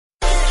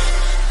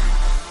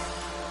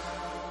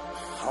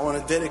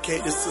want to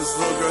dedicate this to this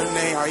little girl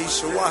named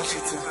Aisha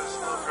Washington.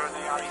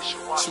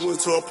 She went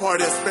to a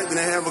party expecting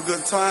to have a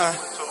good time.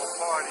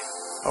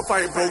 A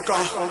fight broke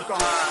off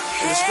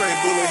and a stray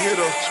bullet hit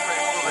her.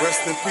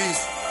 Rest in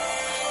peace.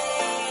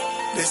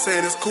 They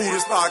saying it's cool to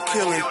start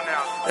killing.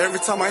 Every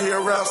time I hear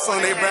a rap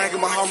song, they bragging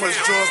about how much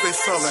drugs they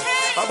selling.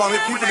 How about the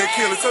people they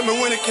killing? Tell me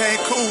when it came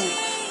cool.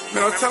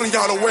 Man, I'm telling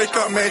y'all to wake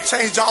up, man.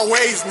 Change y'all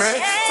ways, man.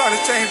 Trying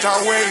to change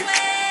y'all ways.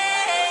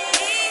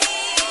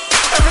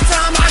 Every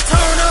time I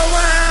turn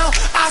around,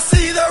 I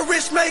see the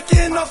rich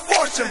making a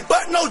fortune,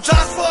 but no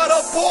jobs for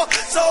the poor,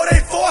 so they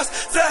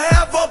forced to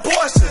have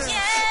abortions.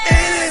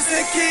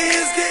 Innocent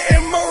kids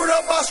getting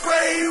murdered by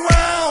stray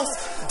rounds.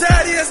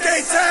 Daddy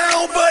escaped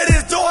town, but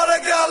his daughter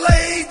got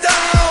laid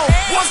down.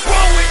 What's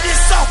wrong with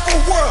this awful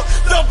world?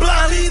 The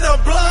blind lead the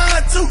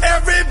blind to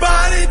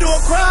everybody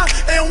doing crime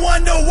and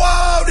wonder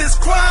why this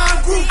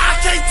crime group. I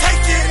can't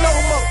take it no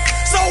more,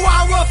 so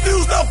I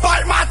refuse to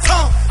bite my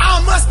tongue.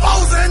 I'm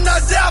exposing the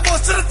devil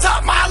to the top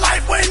of my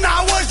life when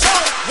I was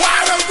young. Why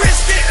the rich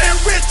getting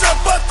richer,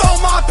 but throw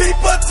my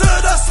people to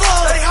the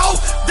slum? They hope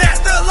that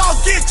the law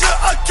get you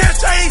a catch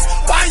AIDS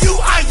while you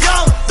are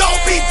young.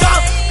 Don't be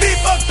dumb, be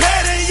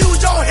prepared and use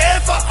your head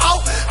for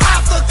all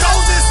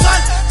obstacles. His son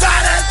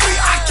died at 3.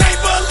 I can't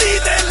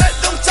believe they let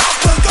them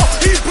choppers go.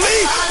 He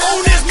bleed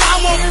on his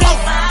mama float.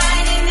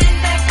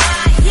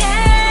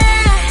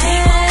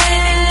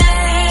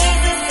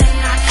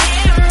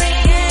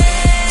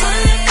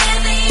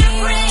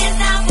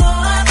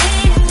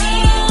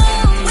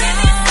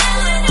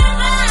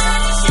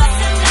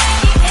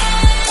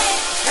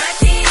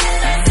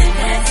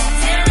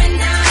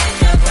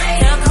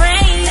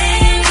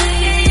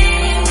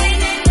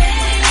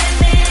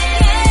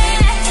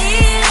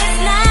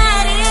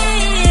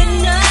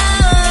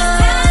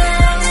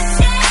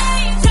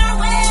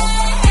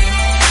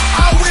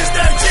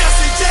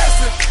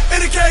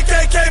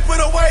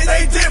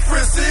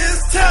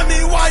 Tell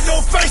me why your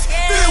face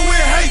filled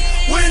with hate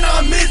when I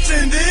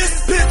mention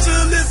this.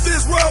 Pictureless,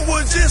 this world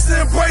would just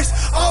embrace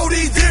all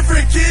these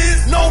different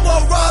kids. No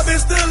more robbing,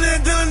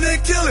 stealing, dealing,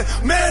 and killing.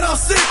 Man, I'm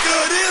sick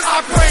of this.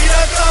 I pray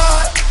to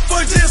God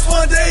for just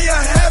one day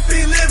of happy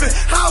living.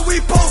 How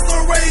we supposed to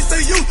raise the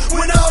youth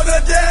when all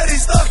the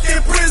daddies stuck in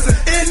prison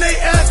and they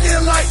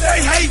acting like they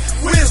hate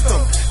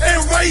wisdom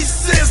and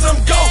racism.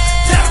 Go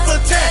tap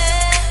for tat.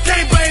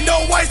 Can't blame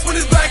no whites when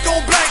it's black on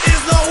black.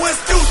 There's no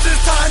excuse.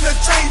 It's time to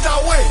change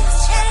our ways.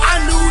 I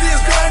knew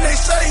this girl and they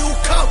say who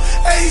come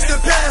AIDS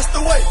that passed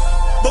away.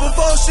 But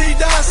before she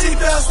died, she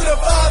passed to the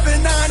 5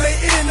 and 9, they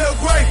in the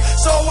grave.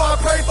 So I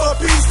pray for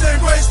peace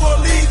and grace will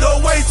lead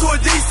the way to a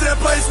decent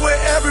place where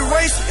every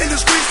race in the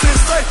streets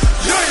is safe.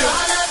 Yeah.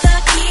 All of the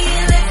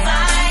killing,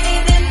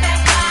 fighting, and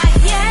backfire.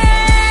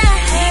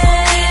 People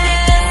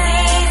living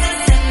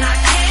diseases and I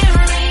can't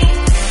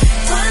read.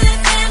 Pulling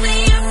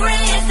family and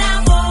friends down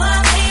for a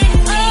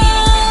bit.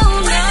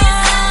 Oh, no.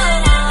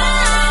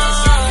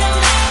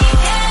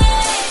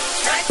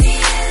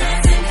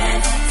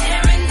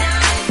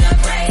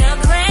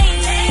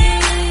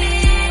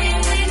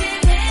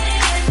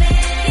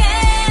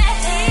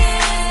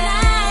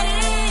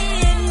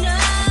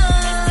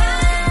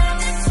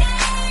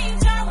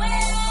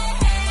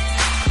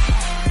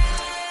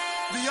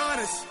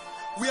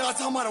 We all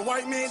talking about a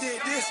white man did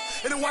this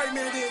and a white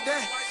man did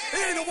that. It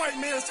ain't a white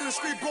man that's in the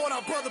street blowing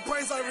our brother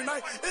brains out every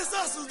night. It's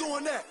us who's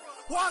doing that.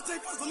 Why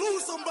take us to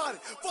lose somebody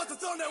for us to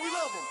tell them that we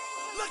love them?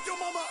 Look your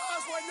mama in the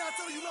eyes right now,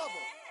 tell her you love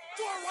her.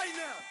 Do it right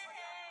now.